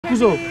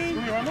Kuzo.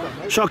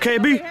 Shot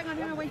KB.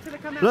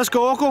 Let's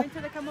go, Uncle.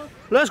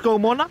 Let's go,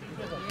 Mona.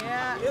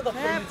 Go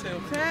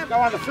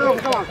on the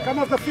field, go on. Come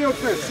off the field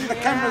first. See the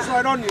camera's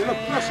right on you. Look,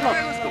 let's look.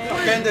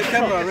 Bend the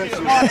camera, Rich.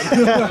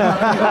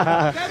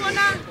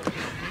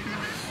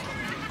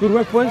 Good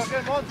work, boys.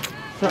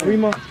 Shot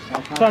Rima.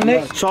 Shot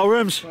Nick. Shot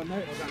Rims.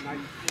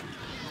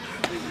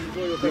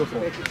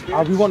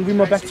 We want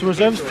Rima back to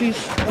reserves, please.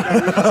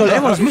 So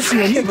everyone's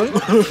missing on you, bro.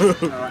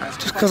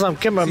 Just because I'm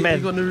cameraman.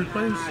 You got no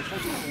replays.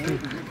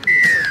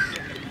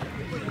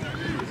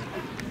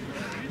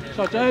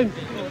 Shot James.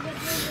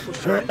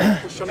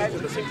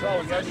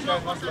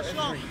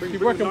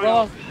 Keep working,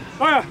 bro.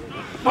 Fire!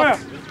 Fire!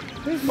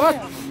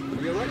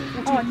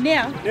 Oh,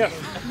 now? Yeah.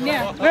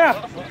 Now. Yeah.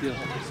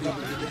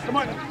 Come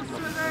on.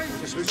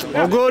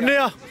 I'm good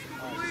now.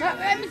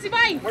 Mr.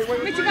 Bay,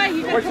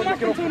 you can come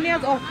up until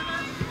now's off.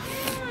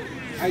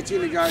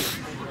 18 to go.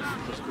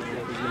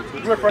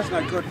 Good work, Bryce.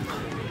 No, good.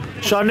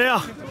 Shot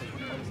now.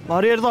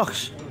 Maar hier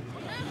dogs.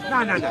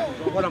 No.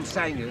 What I'm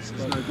saying is,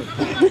 it's no good.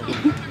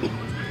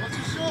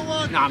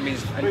 No, I mean,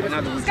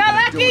 another one. Go,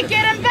 Lucky,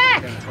 get him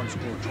back!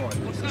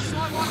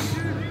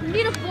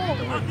 Need a ball.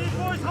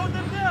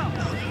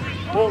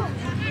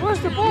 Where's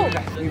the ball?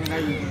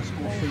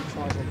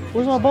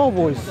 Where's our ball,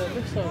 boys?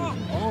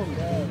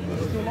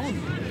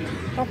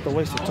 Not the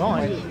waste of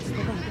time.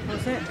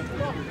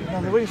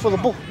 No, they're waiting for the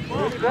ball.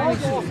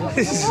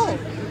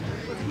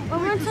 I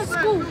went to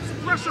school.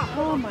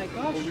 Oh my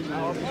gosh.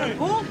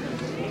 Ball?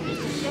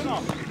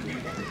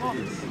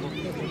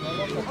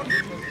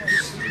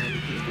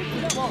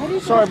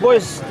 Sorry,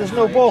 boys, there's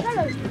no ball.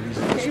 Any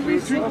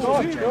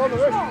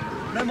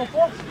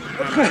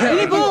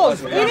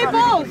balls? Any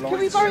balls? Can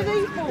we borrow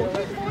these balls?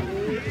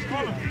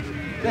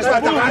 That's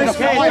like the under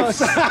fives.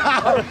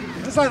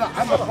 That's like the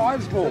under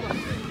fives ball.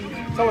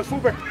 So it's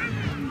fullback.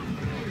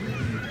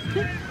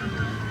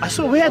 I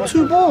saw we had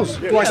 2 balls.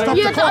 Do I stop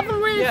Yeah, the the clock? other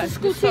one is the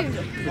school too. You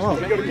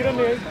gotta get in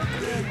there.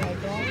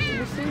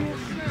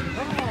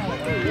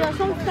 Yeah,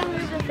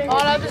 sometimes it's a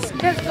Oh, no, just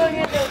kept going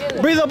in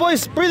there. Breathe up,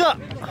 boys, breathe up.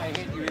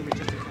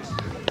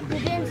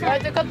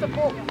 Right, they got the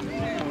ball.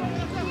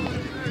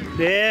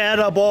 Yeah,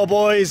 the ball,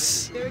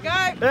 boys. There we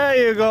go. There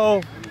you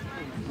go.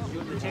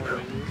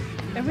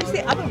 And where's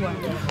the other one?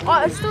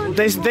 Oh, it's still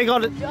They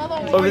got it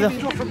over there.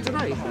 From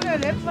today. No,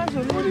 that one's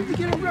on. Why did we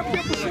get him wrapped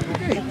up with super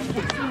game?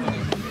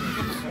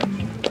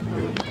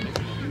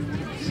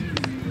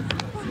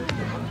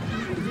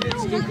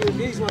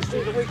 These ones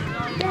through the week.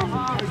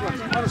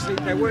 Honestly,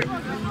 they work.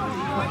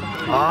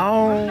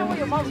 Oh.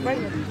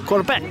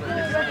 Quarterback.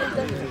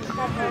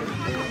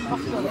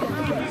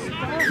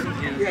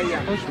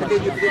 Yeah. But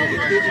then you go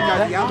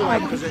the other way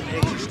because it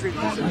actually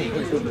strengthens the knee.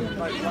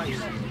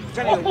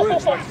 Tell you, it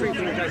works like 3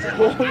 days.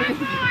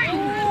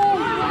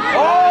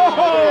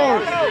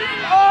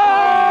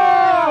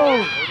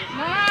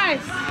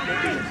 Nice.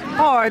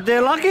 All right,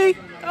 there, Lucky.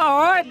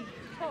 All right.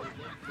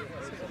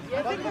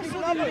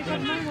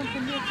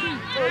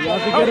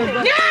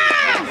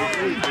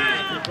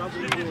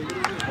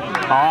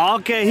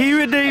 Okay, he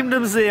redeemed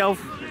himself.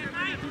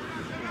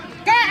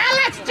 Go,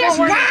 Alex, just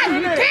run.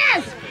 Who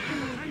cares?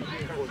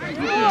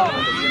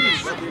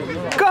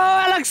 Go,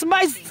 Alex,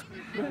 mate.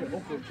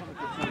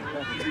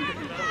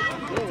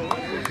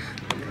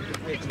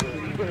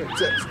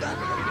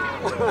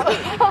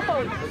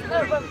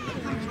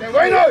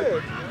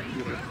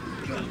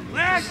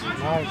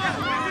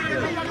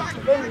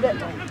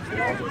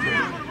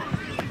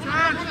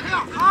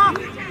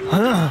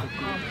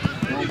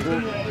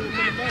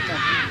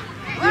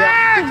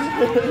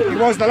 It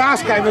was the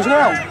last game as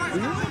well.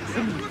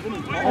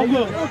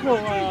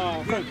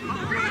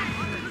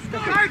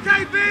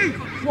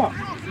 What?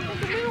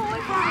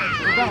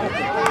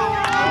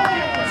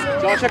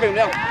 John, check him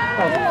now.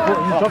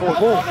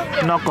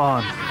 Knock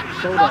on.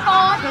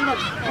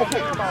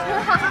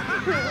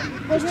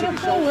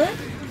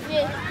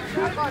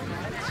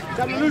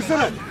 Something loose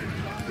in it.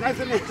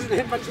 Nathan hasn't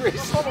had much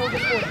rest.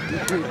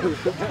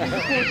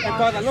 And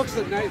by the looks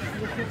of it, Nathan,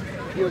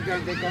 you're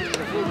going to go into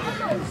the field.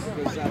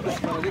 Because this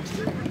fellow next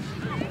to him,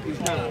 he's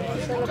done.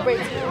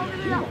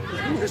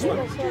 This one.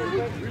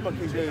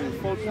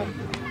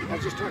 I'll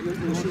just try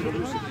you'll see the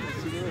loose.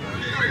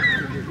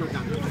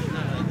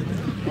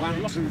 One,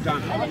 2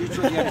 done. You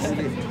try the other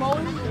left.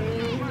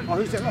 Oh,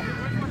 who's that?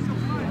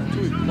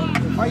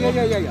 Oh,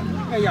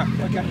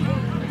 yeah. Okay.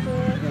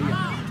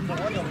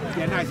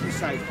 Yeah, Nathan's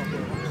safe.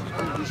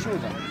 You sure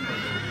though?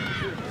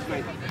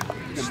 Mate,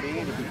 the man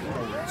will be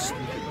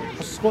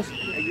What's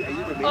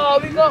Oh,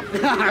 we got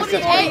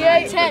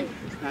 8, 10.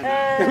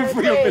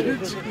 for your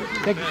village.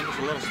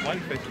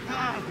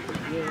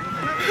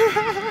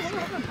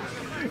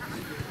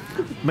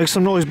 Make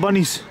some noise,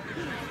 bunnies.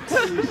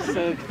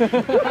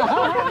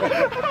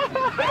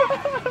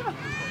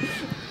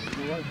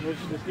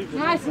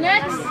 nice,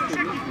 next.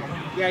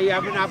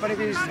 Yeah, but if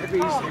he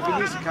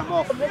needs to come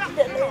off,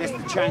 that's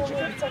the change of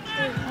it.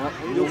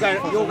 You're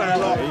going to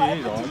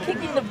long.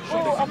 Kicking the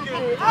ball up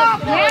the...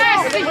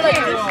 Yes,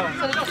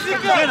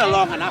 You're going to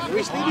long enough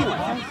rest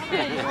anyway.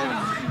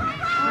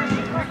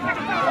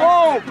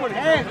 Oh, good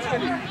hands.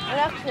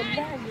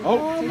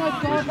 Oh my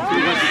God.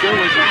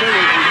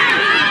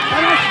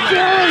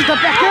 Cheers, the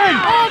back end.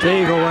 There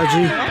you go, YG.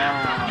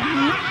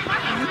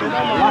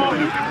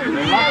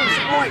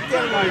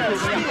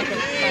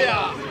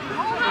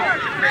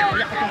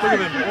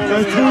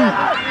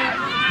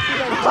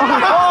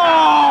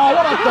 Oh,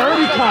 what a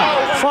dirty cut.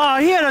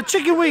 Far, he had a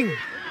chicken wing.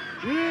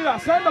 Yeah,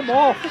 send them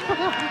off.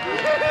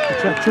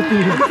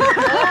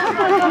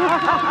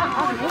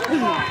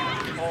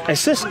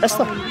 Assist,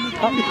 Esther.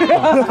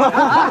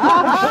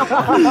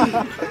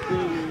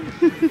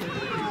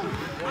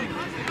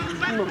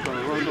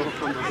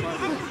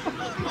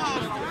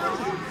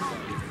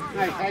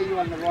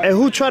 Hey,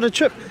 who tried to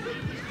trip?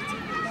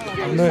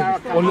 No,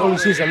 all you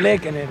see is a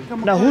leg and then.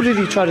 Now, who did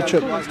he try to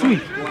trip? Three.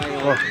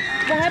 What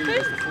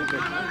happened?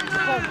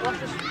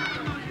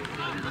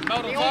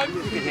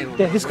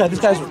 Yeah, this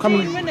guy's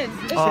coming.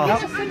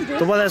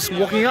 The one that's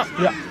walking up?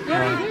 Yeah.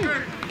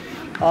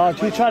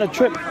 He tried to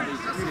trip.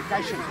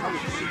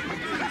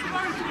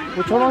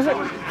 Which one was it?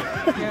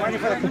 Waiting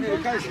for the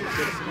communication.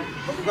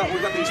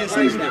 We've got these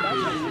trees now.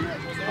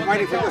 I'm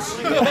waiting for this.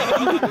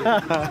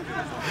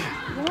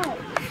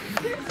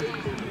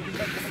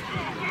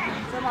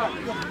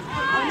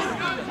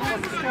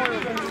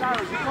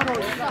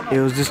 It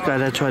was this guy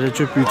that tried to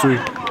trip you too.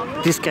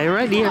 This guy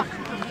right here.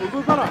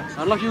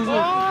 Unlucky as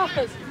well.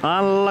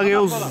 Unlucky.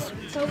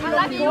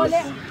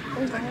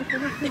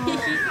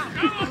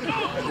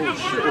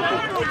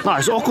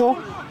 Nice, Oko.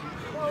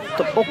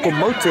 The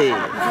Okomote.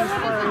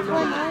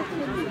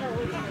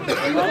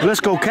 Let's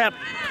go, Cap.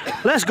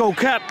 Let's go,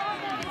 Cap.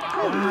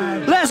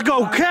 Let's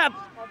go, Cap.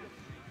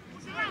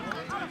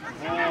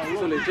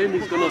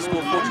 Jamie's gonna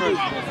score 4 tries.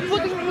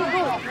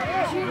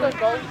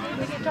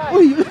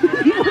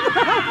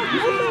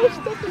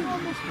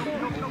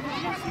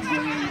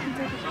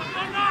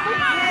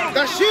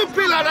 That's you,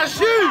 Pillar, that's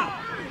you.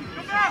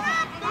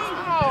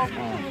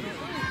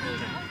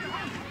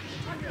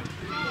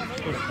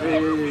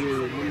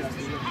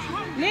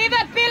 Leave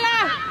it,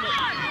 Pillar!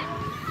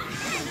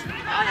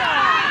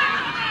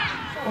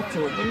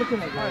 They're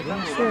looking at guys.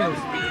 I'm serious.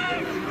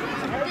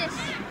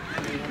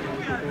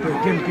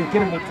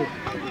 Get him, Otto.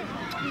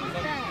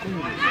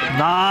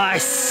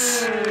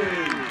 Nice.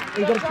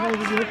 You gotta try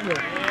with your hip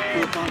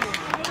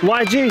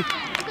YG.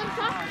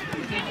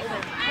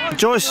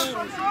 Joyce.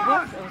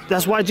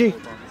 That's YG.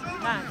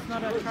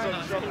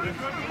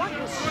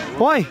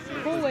 Why?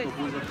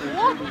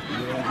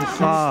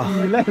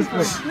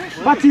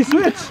 Batty,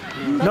 switch.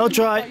 No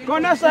try. Go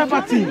on that side,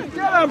 Batty. Get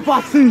him,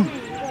 Batty.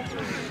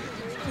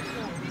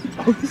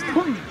 Oh, he's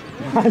going.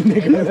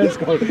 Nigga, let's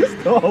go. Let's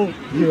go.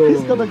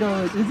 He's gonna go.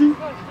 Is he?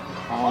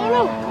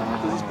 Oh.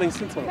 He's playing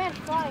center.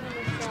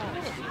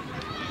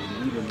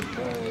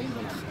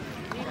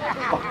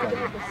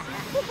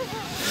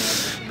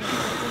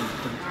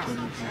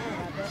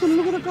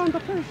 Look at the guy on the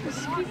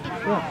face.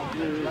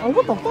 Oh,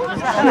 what the fuck?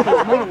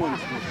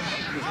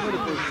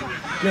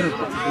 Get it.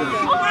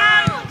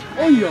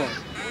 Hey, yo.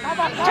 I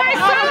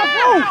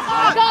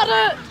got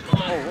it.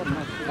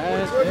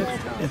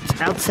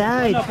 It's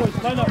outside.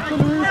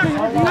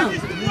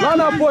 Line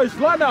out, boys.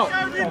 Line out.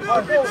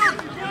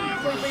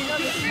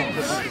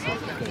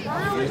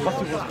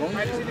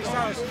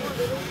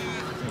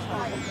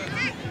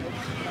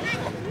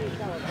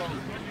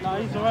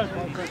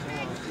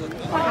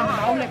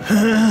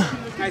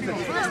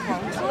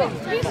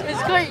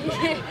 It's great.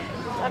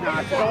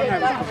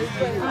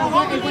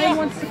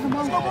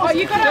 Oh,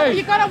 you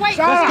gotta wait.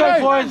 Let's go,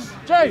 boys.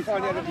 Jay.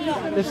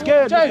 They're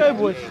scared. Let's go,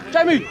 boys.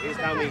 Jamie.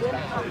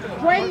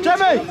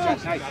 Jamie.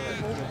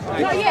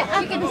 Not yet.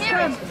 I'm gonna hear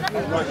him.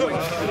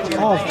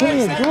 Oh,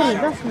 brilliant. Jordan,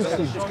 that's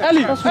missing.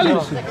 Ellie.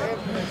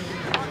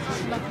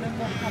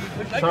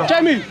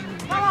 Jamie.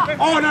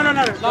 Oh, no.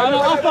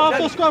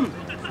 After scrum.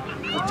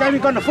 Jamie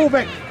got the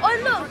fullback. Oh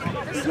no.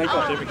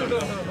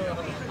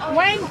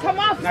 Wayne, come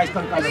off. Nice,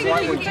 come As soon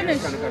as you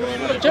finish.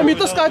 Jamie,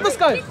 this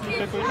guy.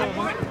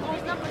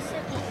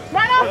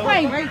 Run off,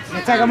 Wayne.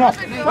 Take him off.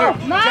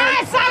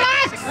 Nice,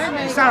 Alex.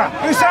 Sarah.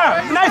 Hey,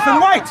 Sarah. Nathan,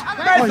 wait.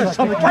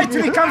 Nathan, wait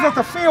till he comes off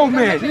the field,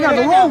 man. You know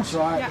the rules.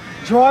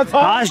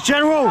 Nice,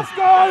 General. Let's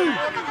go.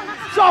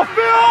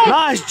 Sheffield.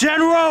 Nice,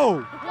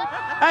 General.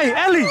 Hey,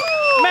 Ellie.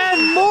 Man,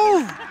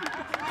 move.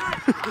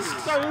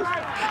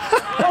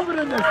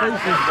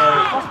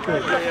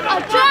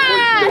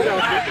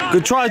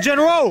 Good try,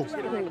 General.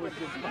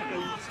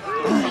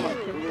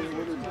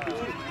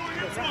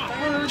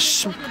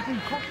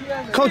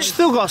 Coach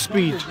still got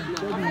speed. I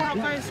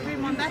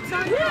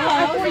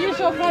thought you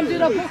should come do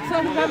the book so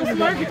we have a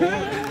smoke.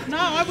 No,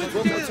 I would do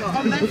it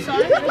on that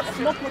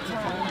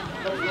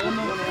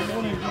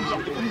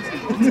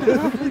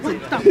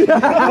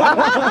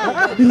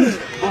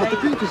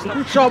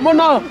side. Shot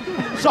Mona.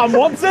 Shot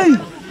Monty.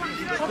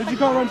 Did you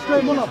go run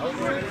straight, Mona?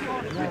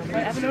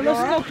 Let's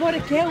go put a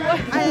kill.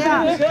 Just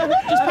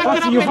pack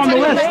it up You're from the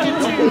west.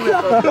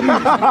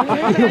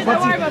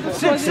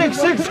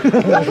 6.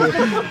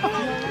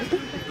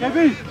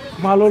 Kevin.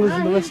 Malola's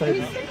in the west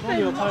side.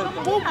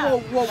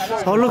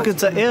 Oh, look,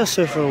 it's an air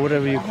surfer or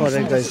whatever you call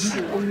that, guys.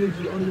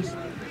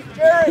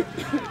 Jerry!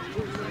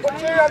 Put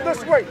Jerry on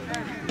this way!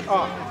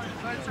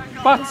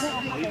 But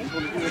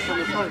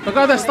the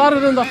guy that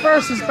started in the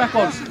first is back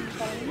on.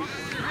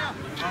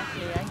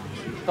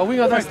 The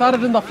winger that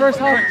started in the first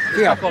half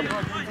is back on.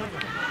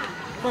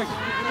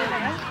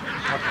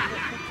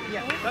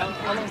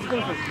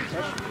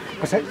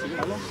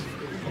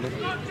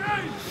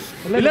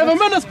 11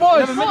 minutes,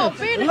 boys!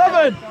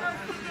 11!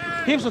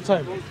 Heaps of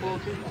time.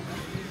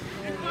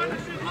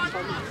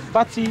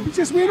 Batsy. He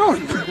just went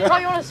on. Oh,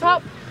 you want to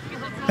swap?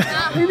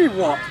 You mean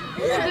what?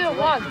 We'll do it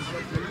once.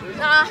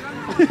 Nah.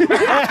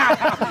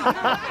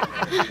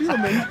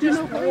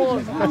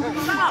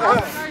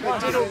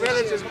 General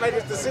manager's made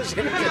his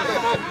decision.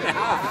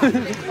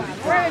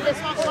 Where is this?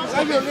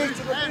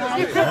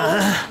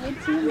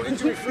 You're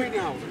injury free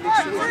now.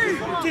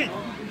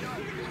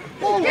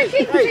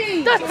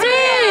 That's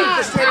it!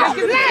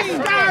 Let's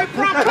go,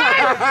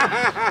 Broncos!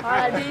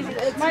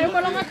 May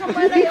umalanga ka pa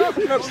rin. Look,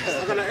 I've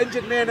got an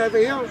injured man over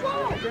here. Got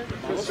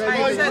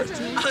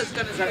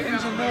an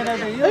injured man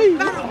over here.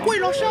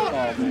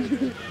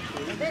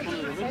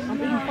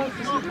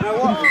 Now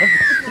what?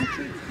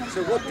 So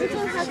what did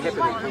happen?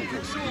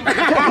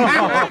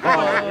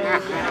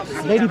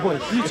 Lady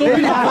boys. You told me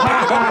to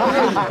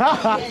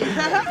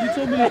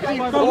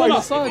go on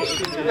the side.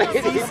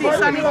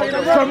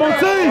 Come on,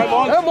 team.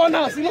 Come on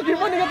now, see, look, you're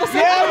running at the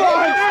side.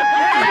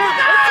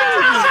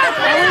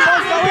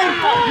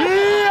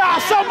 Yeah,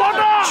 someone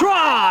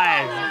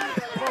try.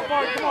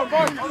 Come on,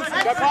 boys.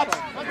 Go, Pops.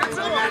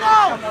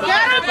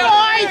 Get it,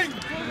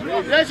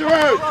 boys! There's your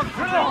road.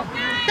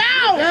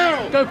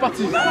 Down! Go,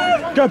 Butty. Go,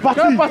 Batty.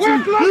 Go, Butty.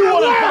 You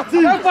want it,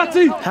 Butty. Go,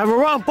 Butty. Have a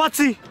run,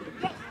 Patsy.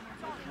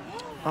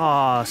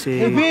 Ah, see.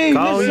 big,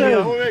 Go, listen.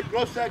 yeah.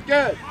 Close that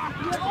good.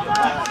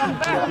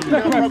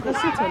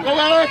 Go,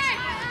 Alex.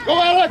 Go,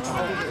 Alex.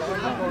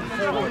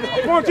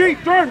 Come on, G.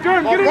 Turn, get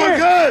in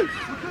there.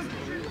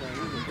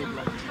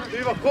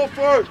 Leave a call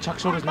forward. Chuck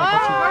shoulders now,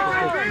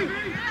 Butty.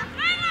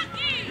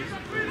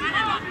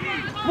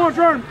 Come on,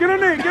 Jordan, get in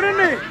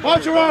there.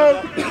 Watch your own.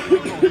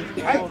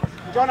 Hey,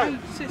 Johnny.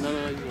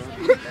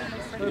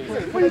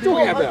 What are you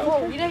talking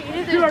about? You did it.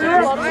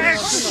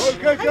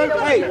 Good.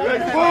 Hey,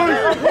 boys.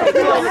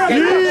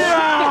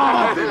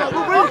 Yeah.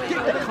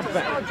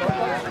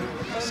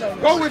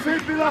 Go with him,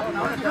 Bila.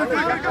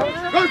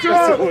 Go,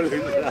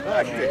 Jordan.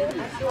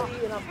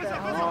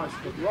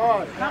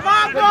 Come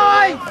on,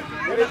 boys!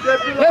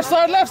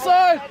 Left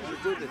side.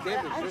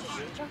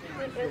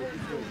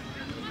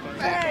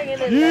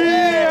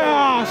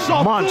 Yeah.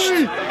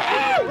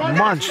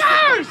 Munched.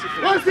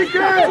 What's the game?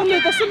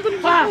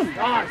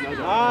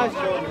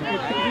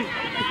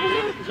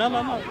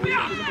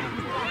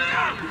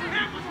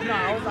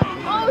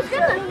 Oh, it's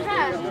good.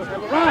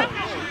 Right.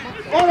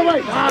 All the way.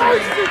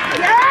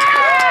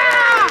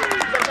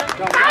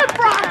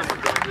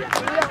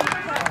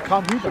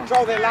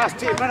 Control their last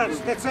 10 minutes.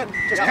 That's it.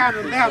 Just calm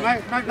them down,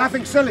 mate.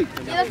 Nothing silly.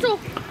 Yeah, that's all.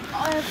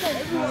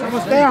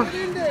 Someone's down.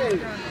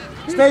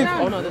 Steve.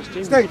 Oh no, that's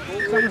Jamie. Steve.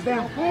 Someone's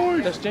down.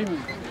 That's Jamie.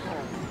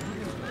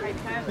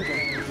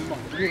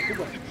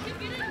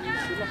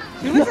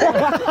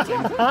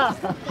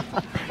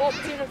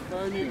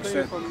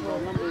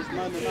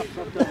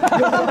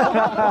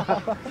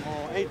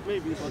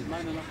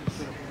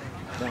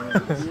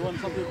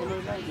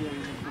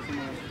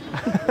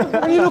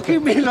 What are you looking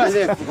at me like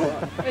that for?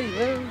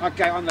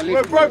 Okay, on the left.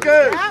 We're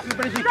broken.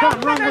 But if you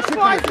can't run, what's your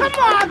name? Come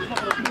on!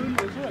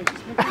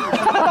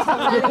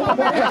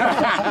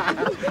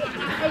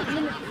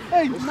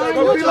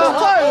 Go, Bila.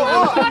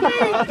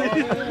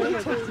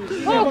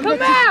 Oh,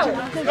 come out!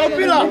 Go,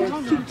 Bila.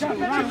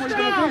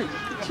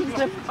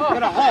 You're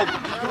gonna hop.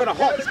 You're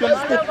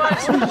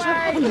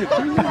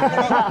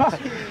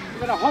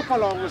gonna hop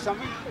along with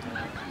something.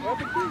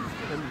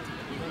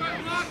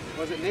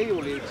 Was it knee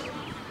or legs?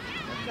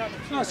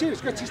 No,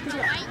 serious, go test it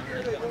out.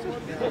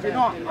 If you're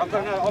not, I've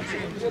got another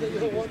option.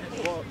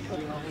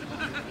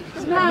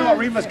 You know what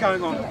Rima's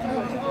going on.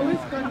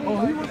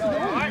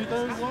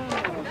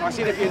 I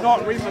said if you're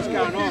not, Rima's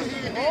going on.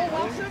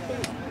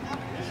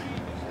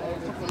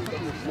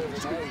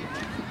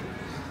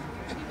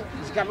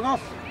 He's coming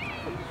off.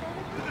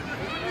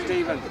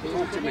 Stephen,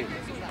 talk to me.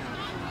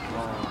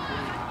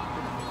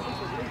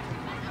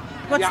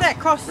 What's that,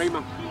 cross?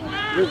 Rima.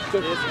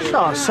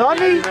 Oh,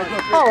 Sonny.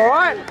 All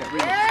right.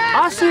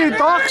 I see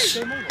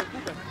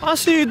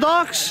you,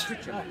 Docs.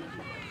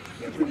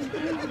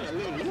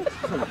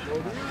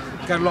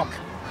 Go lock.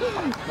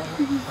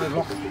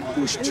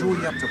 Push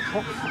Chewy up to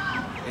pop.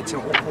 It's a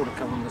hawk to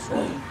come on this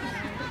way.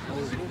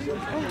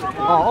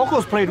 Oh,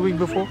 Oko's played wing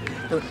before.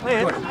 Good.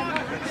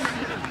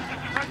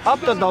 Up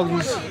the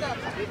doggies.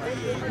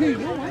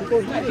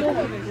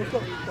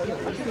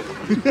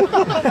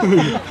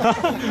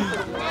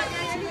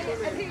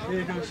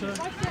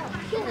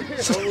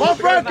 Hot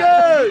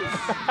Broncos!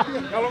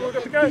 How long have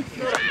we got to go?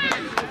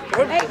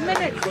 8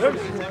 minutes.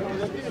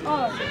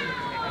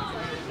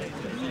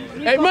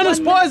 8 minutes,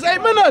 boys,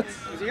 8 minutes!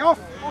 Is he off?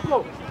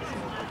 Oh,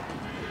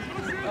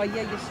 yeah,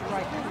 you're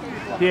right.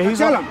 Yeah, he's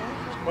Tell on. him.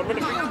 1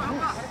 minute.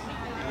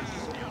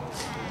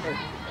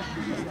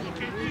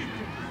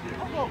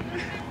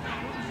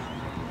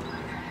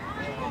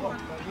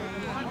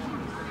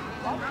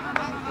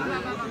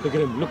 Look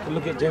at him.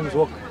 Look at James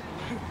walk.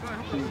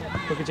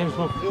 Look at James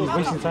walk. He's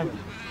wasting time.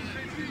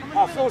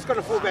 Oh, Phil's got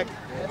to fall back.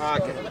 Ah,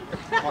 okay.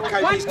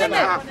 Okay, he's going to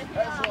half.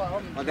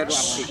 Oh, that'll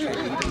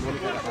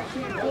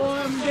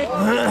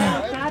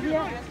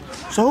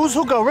So who's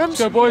who got rims?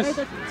 Go, boys.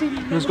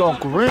 Who's got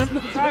Uncle Rim?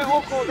 That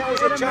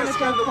was a chance to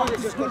the one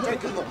that's just going to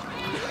take him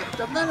off.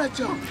 The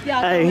manager.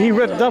 Hey, he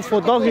ripped up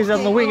for doggies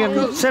on the wing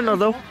and centre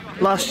though,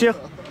 last year.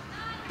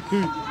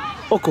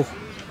 Uncle.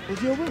 Was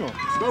he a winner?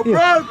 Go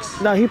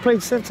Brokes! No, he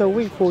played centre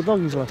wing for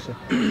doggies last year.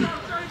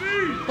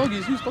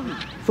 Doggies, who's doggies?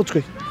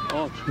 Footscreen.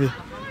 Oh. Yeah.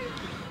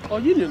 Oh,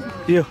 Union?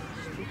 Yeah.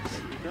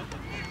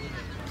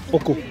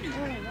 Uncle.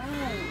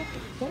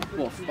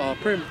 What,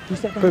 Prim?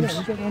 Prims.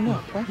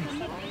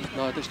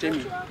 No, that's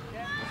Jamie. I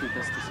think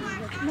that's the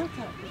season.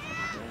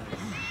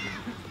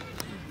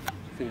 I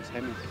think it's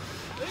Hemi.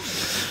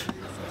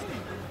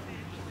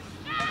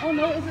 Oh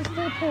no, is it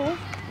still Paul?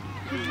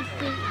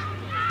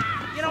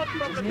 You know what the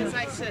problem is,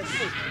 like, sis? Sis,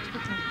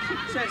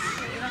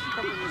 you know what the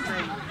problem is,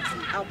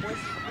 our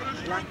boys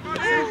like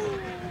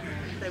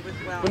they would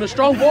well. When the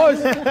strong boys!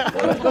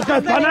 Let's go,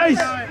 bunnies!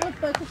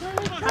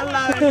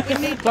 Hello, we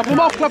need Clap them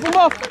off, clap them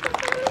off!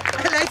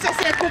 They just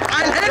said Cook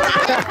Island.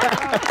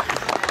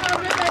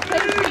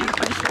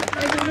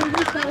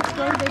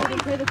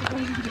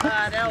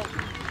 No.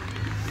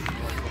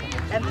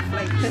 And the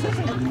flakes.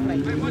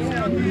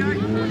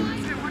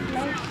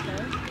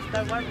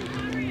 Don't worry.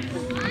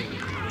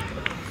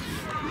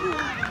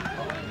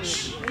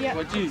 Yeah.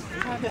 What, geez?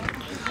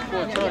 Go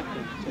on, try.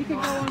 You can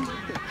go on.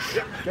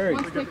 Jerry.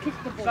 Once they kick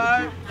the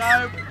ball. Go,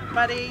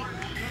 buddy.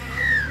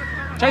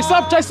 Chase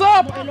up, chase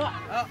up!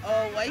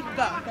 Uh-oh, wake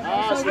up.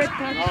 So red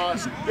card.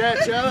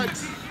 Yeah,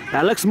 Alex.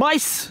 Alex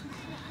Mice.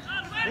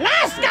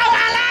 Let's go,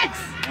 Alex!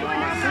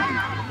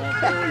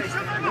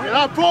 Get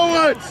up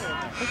forwards.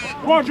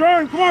 Come on,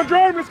 Jerome. Come on,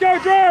 Jerome. Let's go,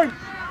 Jerome.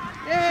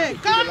 Yeah,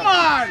 come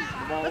on!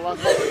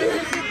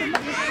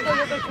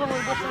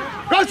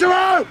 Go,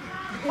 Jerome.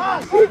 Come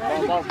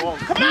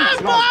on,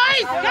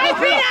 boys! Go,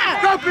 Peter!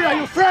 Go, Peter.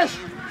 You're fresh.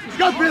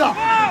 Go, Peter.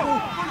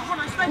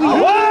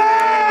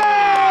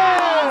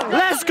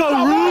 Let's go,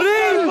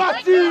 Rudy.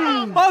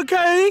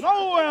 Okay.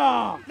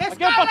 Nowhere. Let's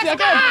Again, go, Bucky, let's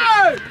again.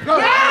 go! Go.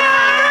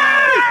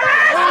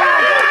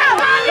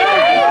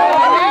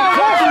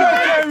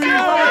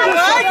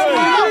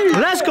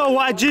 Let's go,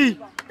 YG.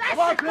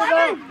 Look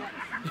at him.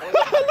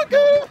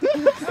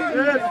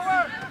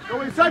 Go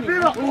inside,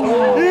 Peter.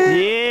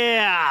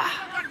 Yeah.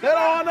 Get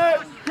on it.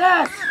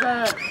 Yes.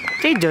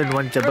 They don't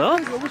want the ball.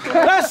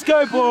 Let's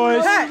go,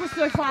 boys.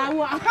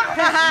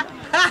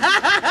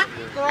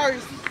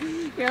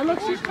 Yeah, look,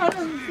 she's trying to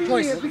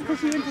see it because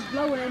she went to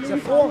blow it and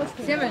then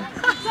 7.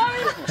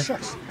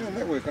 Shucks.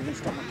 That worked. I didn't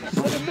stop.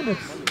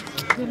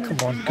 Come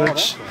on,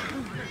 coach.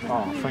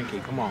 Oh, Frankie,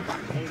 come on.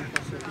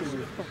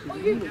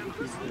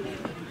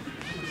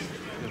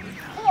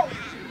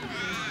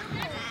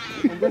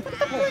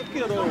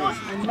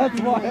 That's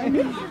why.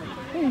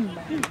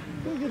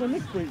 Get a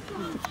neck break.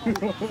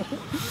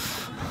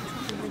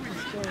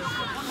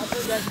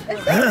 Is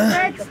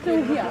Brad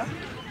still here?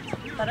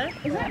 Pardon?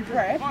 Is that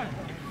Brad?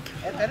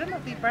 It better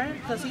not be Brad,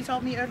 because he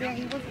told me earlier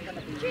he wasn't going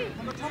to be.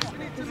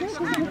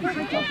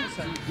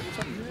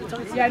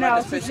 Yeah,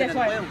 no, that's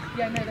why.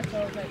 Yeah, no, that's why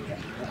I was like,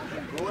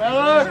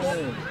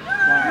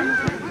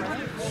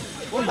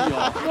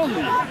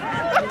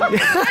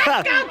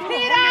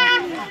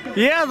 yeah.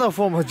 Yeah, the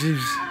former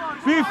Jeeves.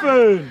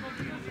 Beefing.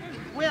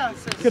 Where,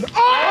 sis? Yeah.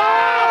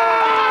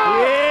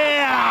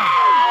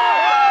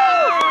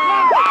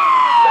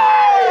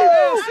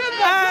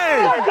 Hey,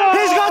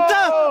 he's got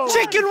the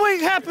chicken wing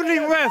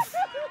happening, ref.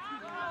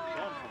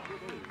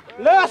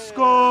 Let's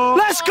go.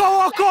 Let's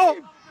go, Oko.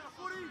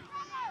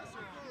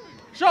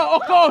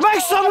 Shot, Oko!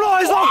 Make some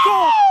noise,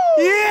 Oko.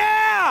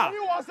 Yeah. He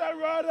wants that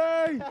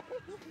ready.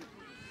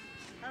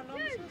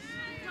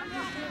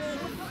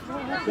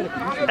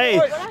 Hey,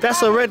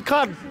 that's a red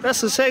card.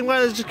 That's the same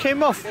one that just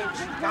came off. No,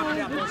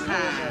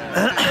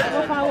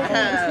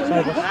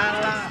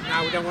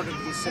 we don't want him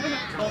to be sitting.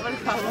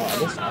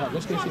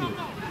 Let's go see.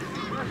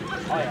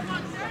 Oh, yeah.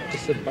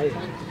 Just sit by him.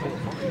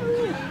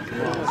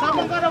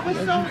 Someone got a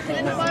whistle?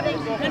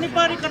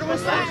 Anybody got a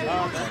whistle?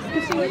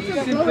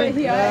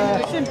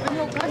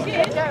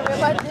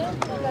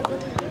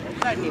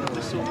 Don't need a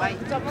whistle, mate.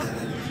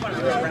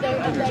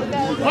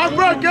 Hot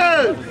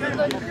Broncos!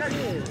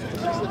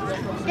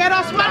 Get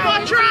us one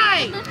more try!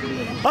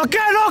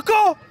 Okay,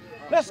 Oko.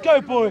 Let's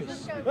go,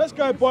 boys. Let's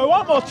go, boy.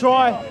 One more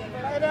try.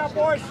 Lay down,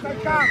 boys. Stay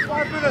calm.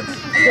 5 minutes.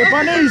 Go,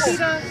 bunnies.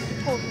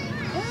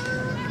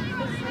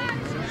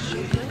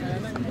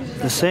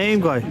 The same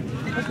guy.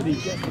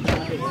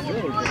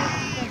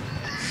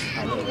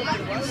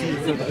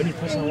 The only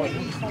person I like.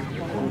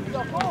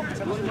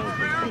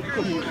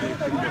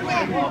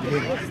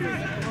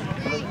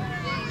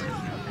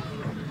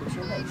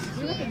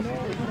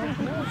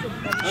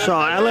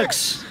 Shot,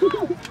 Alex.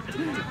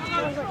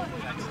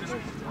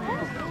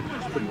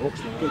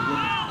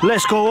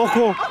 Let's go,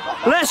 Oko.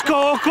 Let's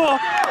go, Oko.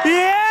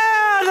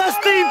 Yeah, Yeah, the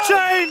steam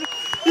train.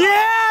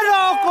 Yeah, the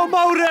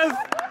locomotive.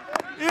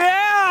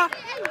 Yeah.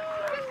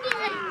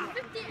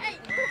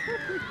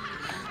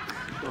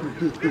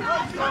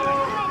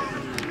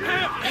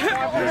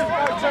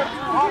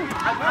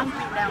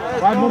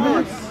 5 more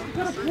minutes.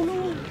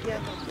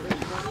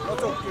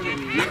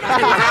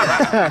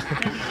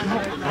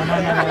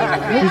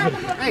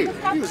 Hey,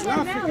 he was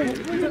laughing.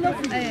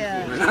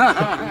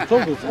 It's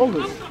August.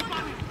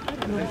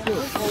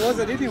 What was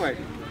it anyway?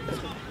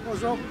 What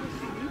was wrong?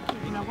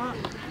 You know what?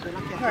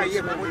 Yeah,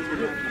 yeah, but what did you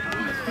do?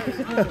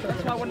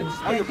 That's why I wanted to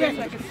stay here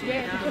so I could see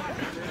it.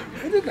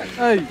 Who did that?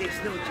 Hey. This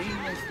little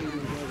genius thing.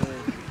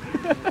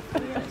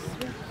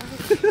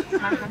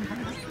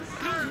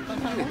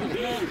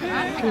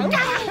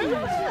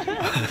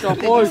 Shop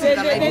boys. They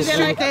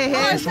like their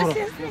hair.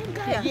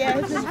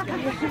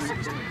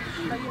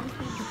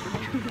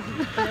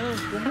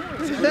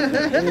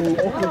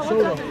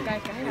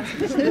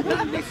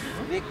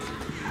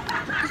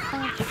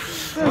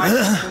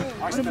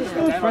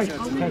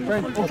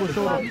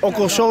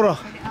 Uncle shoulder.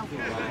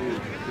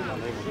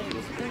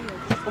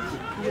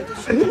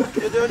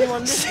 You're the only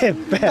one left. Sit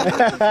back.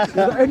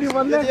 You're the only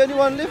one You're left. the only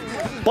one left.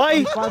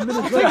 Bye. 5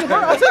 minutes left.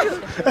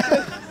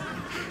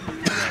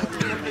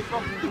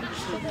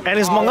 En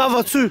is mga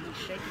wat too.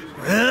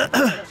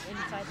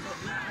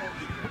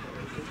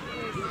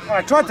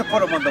 I tried to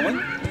put him on the wing.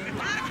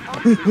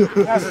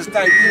 How's his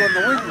debut on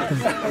the wing?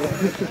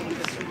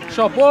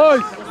 Shop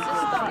boys.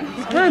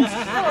 Vince.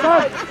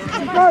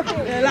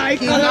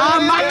 Like,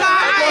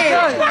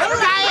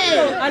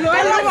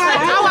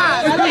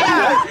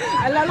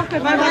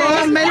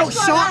 may look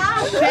short.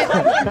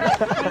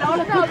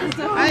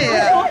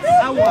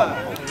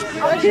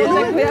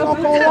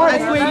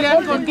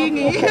 William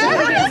Contini.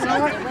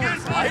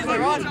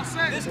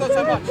 This got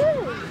so much.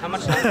 How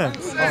much?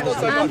 This got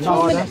so much. No,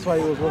 that's why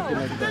he was working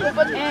like that.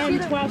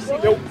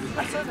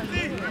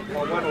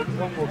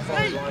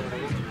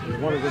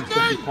 One of them's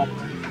going to be popped.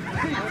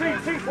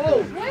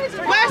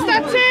 Where's the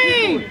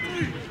team?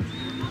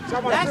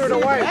 Someone threw it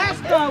away.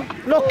 Let's go.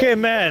 Look at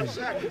man.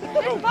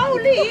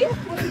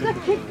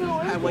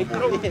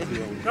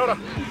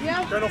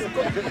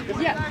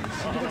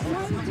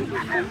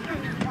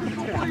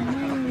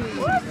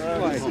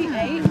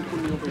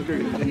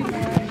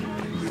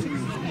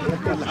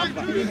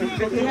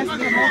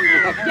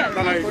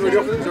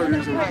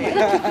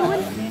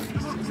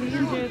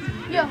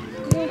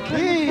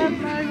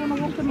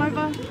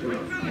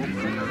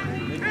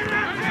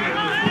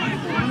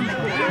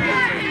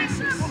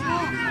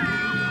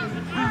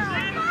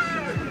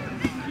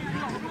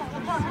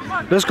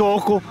 Let's go,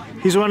 Uncle.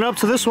 He's running up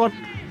to this one.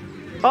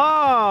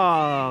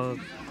 Ah!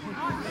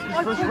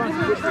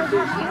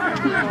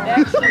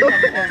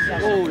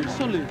 Oh,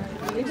 solid.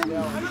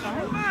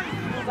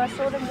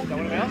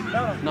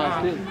 No,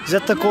 Is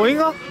that the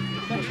Koinga?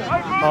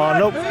 Oh,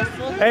 nope.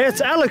 Hey,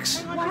 it's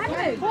Alex. What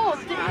happened? What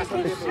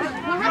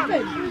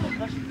happened?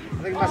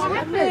 Bring him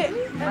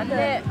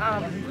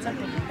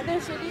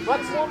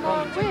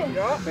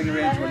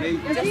around to a knee.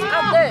 Just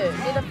up there,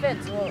 near the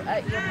fence or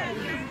at your house.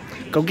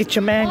 Go get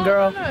your man,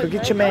 girl. Go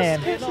get your man.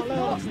 No.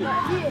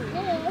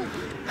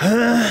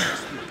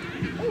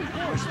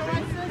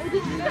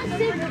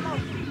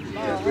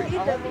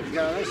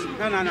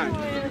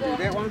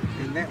 That one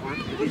and that one.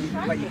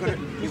 But you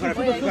gotta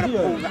pull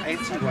the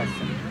answer right.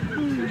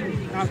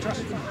 No,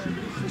 trust me.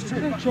 It's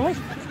true.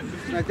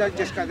 No, don't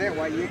just go that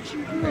way. You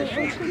actually do that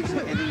first and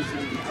then you do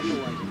the other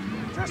way.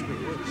 Trust me.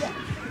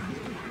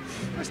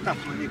 I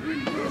stuffed my neck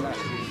really there last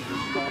year.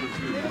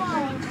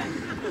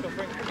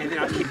 And then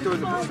I kept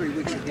doing it for 3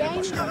 weeks and then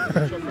I stopped.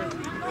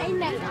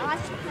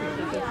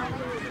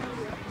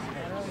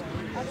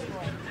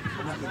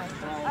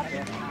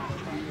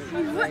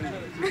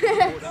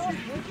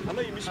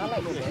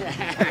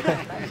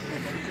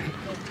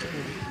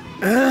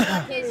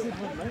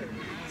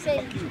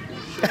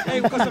 Hey,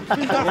 we've got some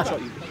food after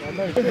you.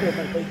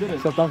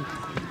 Stop down.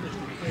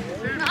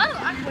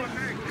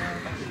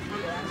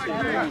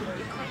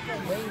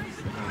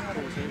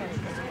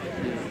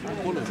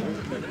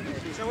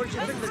 So what did you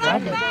think of the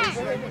game?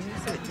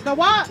 The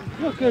what?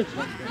 Look, you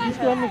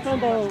still haven't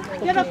found out.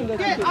 Get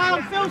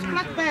Phil's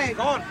black bag.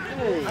 Gone.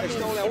 They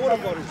stole our water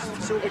bottles.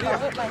 Silver there.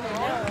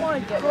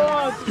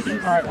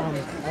 Alright, I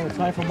will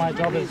try for my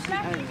job is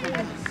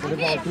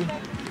whatever I do.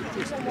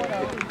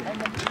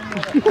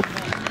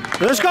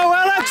 Let's go,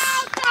 Alex.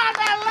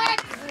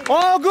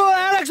 All good,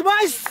 Alex,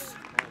 boys.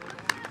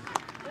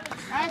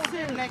 That's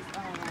it, Lex.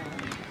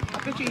 I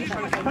bet you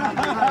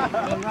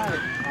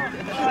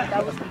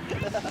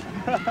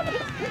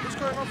What's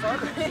going on,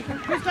 father?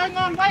 What's going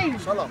on, Wayne?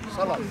 Salah.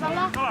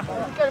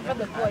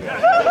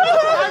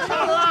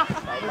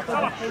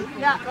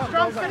 Yeah,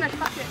 strong finish.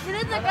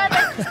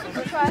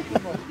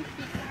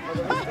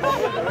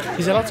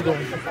 He's allowed to go.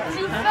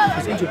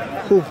 He's injured.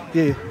 Who?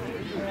 Yeah.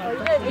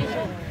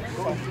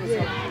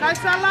 Go,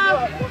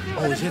 Salah.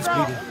 Oh, his head's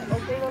bleeding.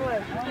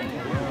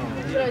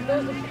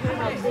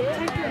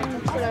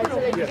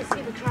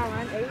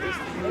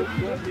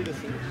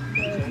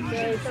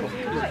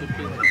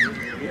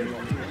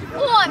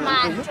 Oh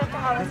man!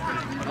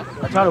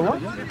 I tried to what?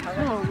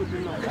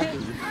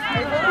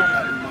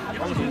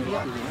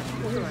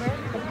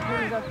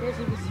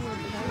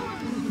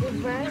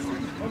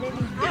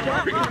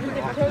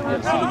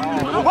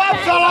 What,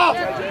 Salah?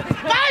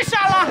 Go,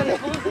 Salah!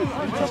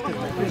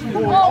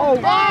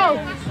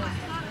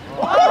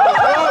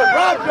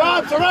 Wrap your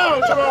arms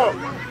around, Jamal.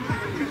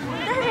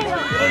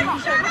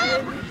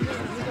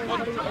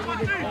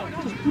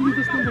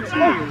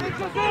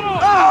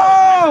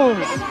 Oh!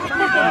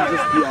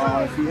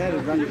 If he had a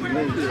run his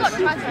legs,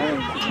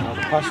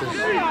 passes.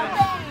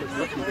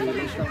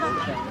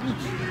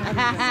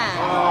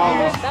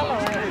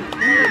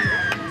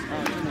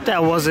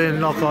 That wasn't a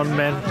knock on,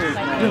 man.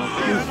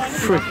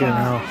 Freaking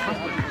hell.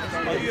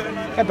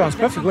 That bounce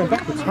perfect, went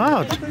backwards.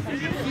 Hard.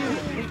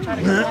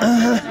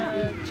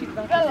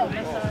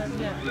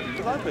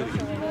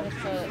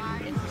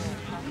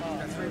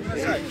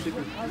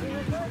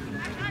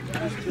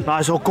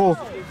 Nice, Oko.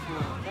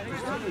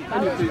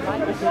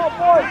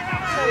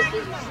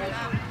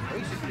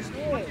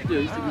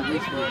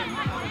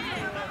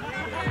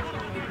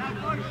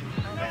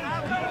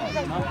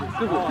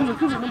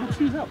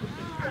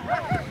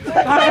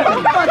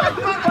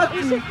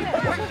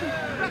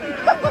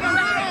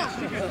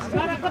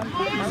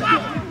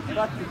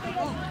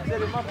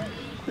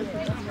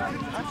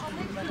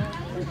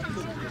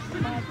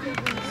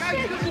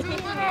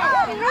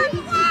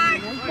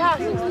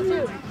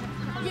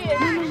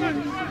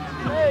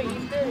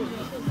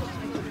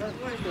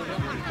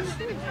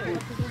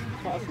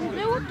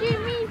 What do you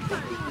mean?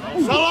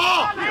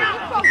 Salah!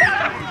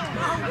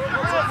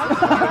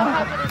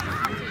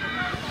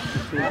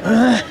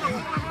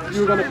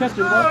 You were going to catch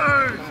him,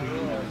 bro.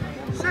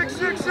 6.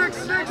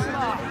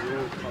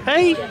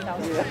 Hey,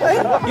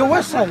 Your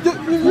west side. You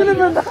live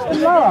in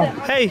Lara.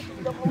 hey,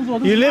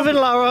 you live in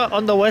Lara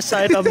on the west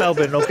side of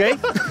Melbourne, okay?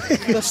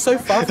 That's so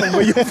far from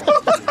where you're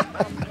from.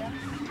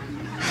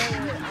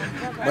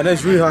 My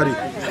name's Rui Hardy.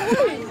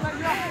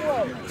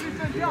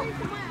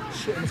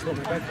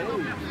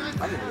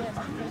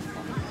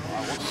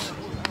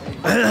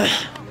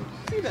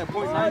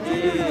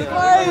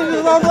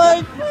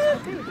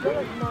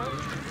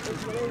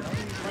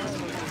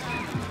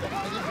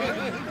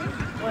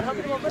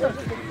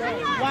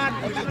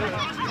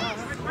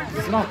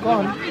 It's not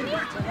gone.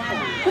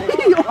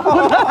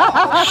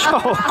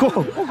 Oh,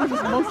 cool.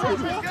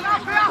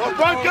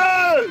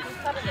 Broncos!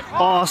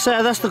 Oh,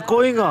 Sarah, that's the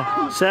going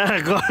on.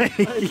 Sarah going.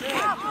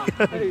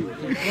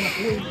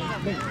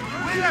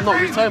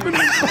 Not retirement.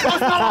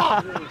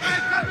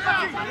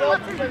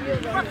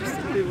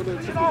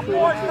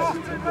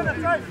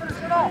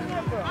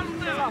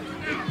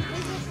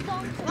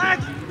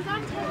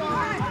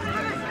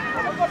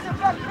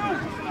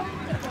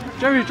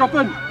 Jerry, drop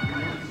in.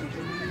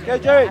 Go,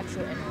 Jerry.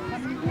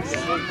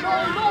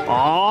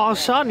 Oh,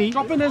 Sonny.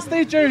 Drop in and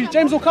stay, Jerry.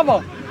 James will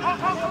cover. Go,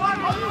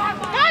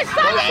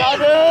 Sonny!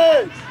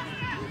 Daddy!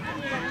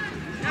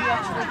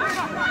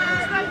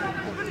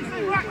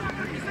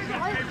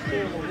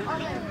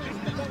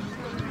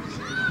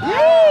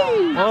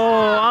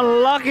 Oh,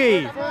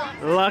 unlucky.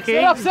 Lucky.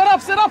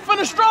 Set up,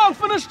 finish strong.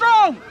 So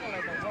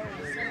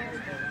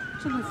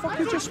the fuck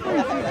you just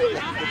sprayed?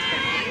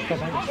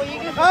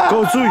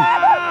 Go, Zui.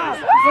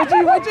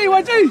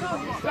 YG.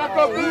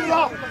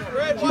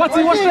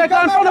 Matty, watch that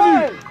guy in front of you.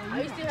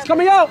 It's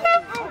coming out.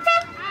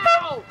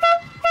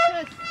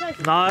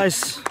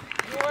 Nice.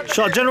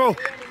 Shot, General.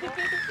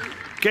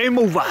 Game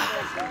over.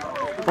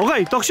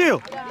 Okay, Doc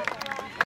Shield.